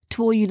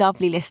to all you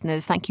lovely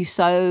listeners, thank you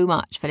so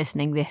much for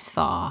listening this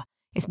far.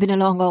 It's been a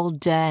long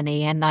old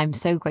journey and I'm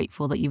so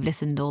grateful that you've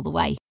listened all the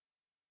way.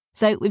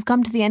 So we've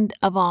come to the end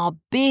of our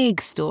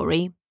big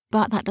story,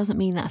 but that doesn't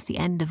mean that's the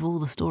end of all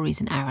the stories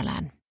in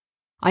Arralan.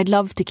 I'd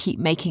love to keep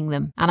making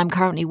them, and I'm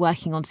currently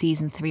working on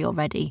season 3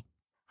 already.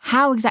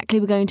 How exactly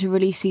we're going to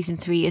release season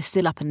 3 is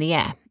still up in the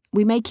air.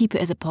 We may keep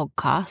it as a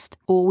podcast,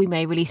 or we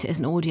may release it as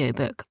an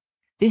audiobook.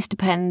 This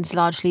depends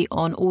largely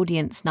on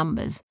audience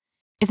numbers.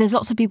 If there's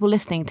lots of people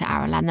listening to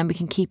Arralan, then we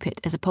can keep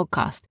it as a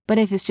podcast. But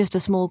if it's just a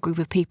small group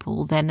of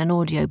people, then an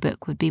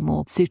audiobook would be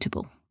more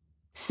suitable.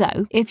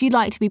 So, if you'd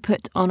like to be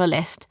put on a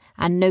list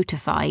and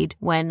notified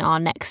when our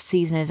next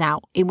season is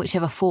out, in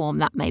whichever form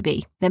that may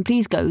be, then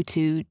please go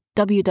to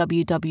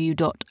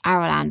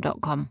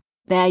www.arralan.com.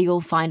 There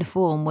you'll find a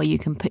form where you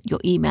can put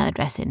your email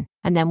address in,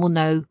 and then we'll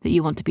know that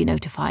you want to be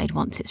notified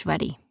once it's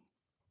ready.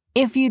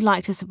 If you'd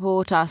like to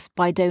support us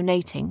by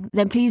donating,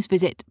 then please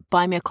visit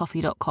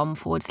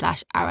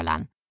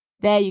buymeacoffee.com/Arralan.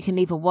 There you can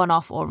leave a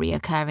one-off or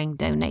reoccurring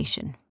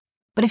donation.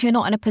 But if you're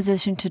not in a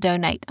position to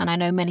donate, and I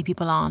know many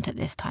people aren't at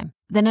this time,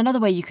 then another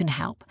way you can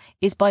help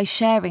is by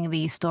sharing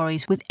these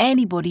stories with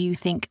anybody you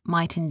think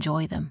might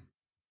enjoy them.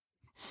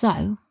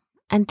 So,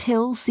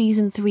 until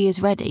season 3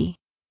 is ready,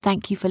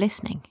 thank you for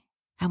listening,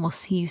 and we'll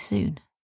see you soon.